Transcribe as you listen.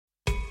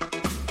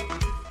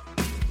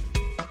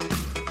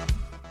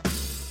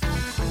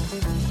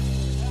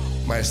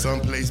My son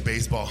plays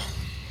baseball,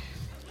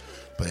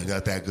 but he's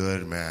not that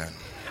good, man.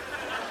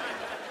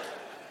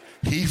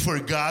 He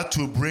forgot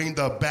to bring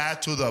the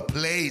bat to the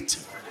plate.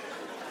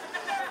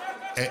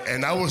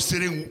 And I was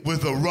sitting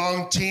with the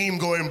wrong team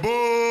going,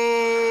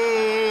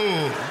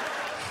 boo!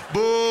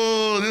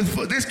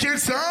 Boo! This kid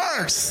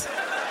sucks!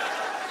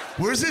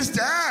 Where's his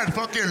dad?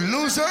 Fucking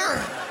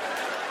loser!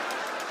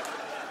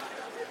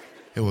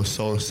 It was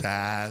so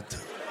sad.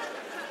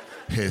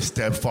 His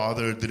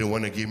stepfather didn't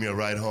want to give me a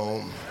ride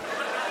home.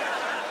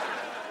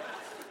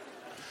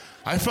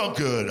 I felt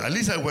good. At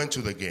least I went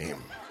to the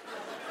game.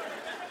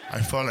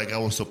 I felt like I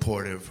was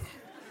supportive.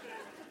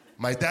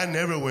 My dad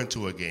never went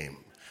to a game.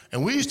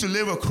 And we used to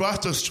live across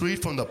the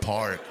street from the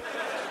park.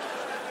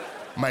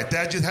 My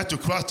dad just had to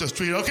cross the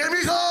street. Okay,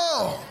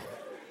 mijo!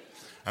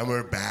 And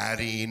we're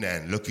batting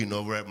and looking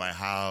over at my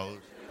house.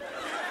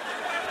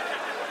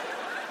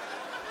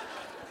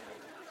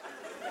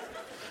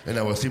 And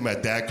I would see my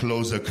dad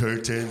close the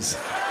curtains.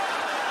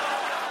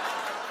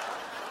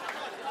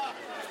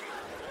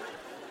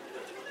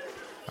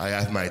 I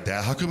asked my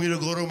dad, how come you don't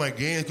go to my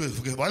game?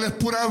 Vale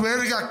pura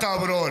verga,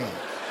 cabrón.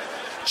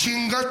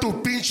 Chinga tu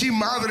pinche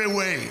madre,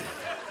 güey.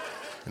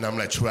 And I'm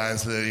like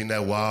translating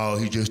that, wow,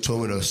 he just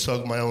told me to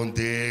suck my own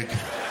dick.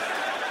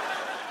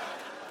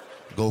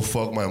 Go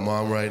fuck my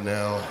mom right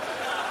now.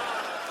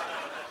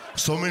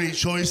 So many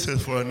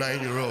choices for a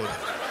 9-year-old.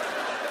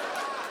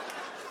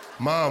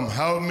 Mom,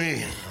 help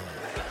me.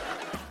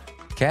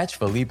 Catch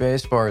Felipe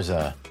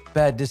Esparza,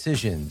 Bad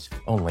Decisions,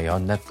 only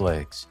on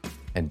Netflix.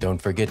 And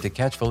don't forget to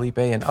catch Felipe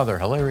and other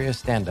hilarious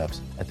stand-ups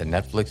at the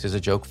Netflix is a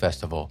Joke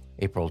Festival,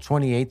 April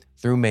 28th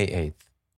through May 8th.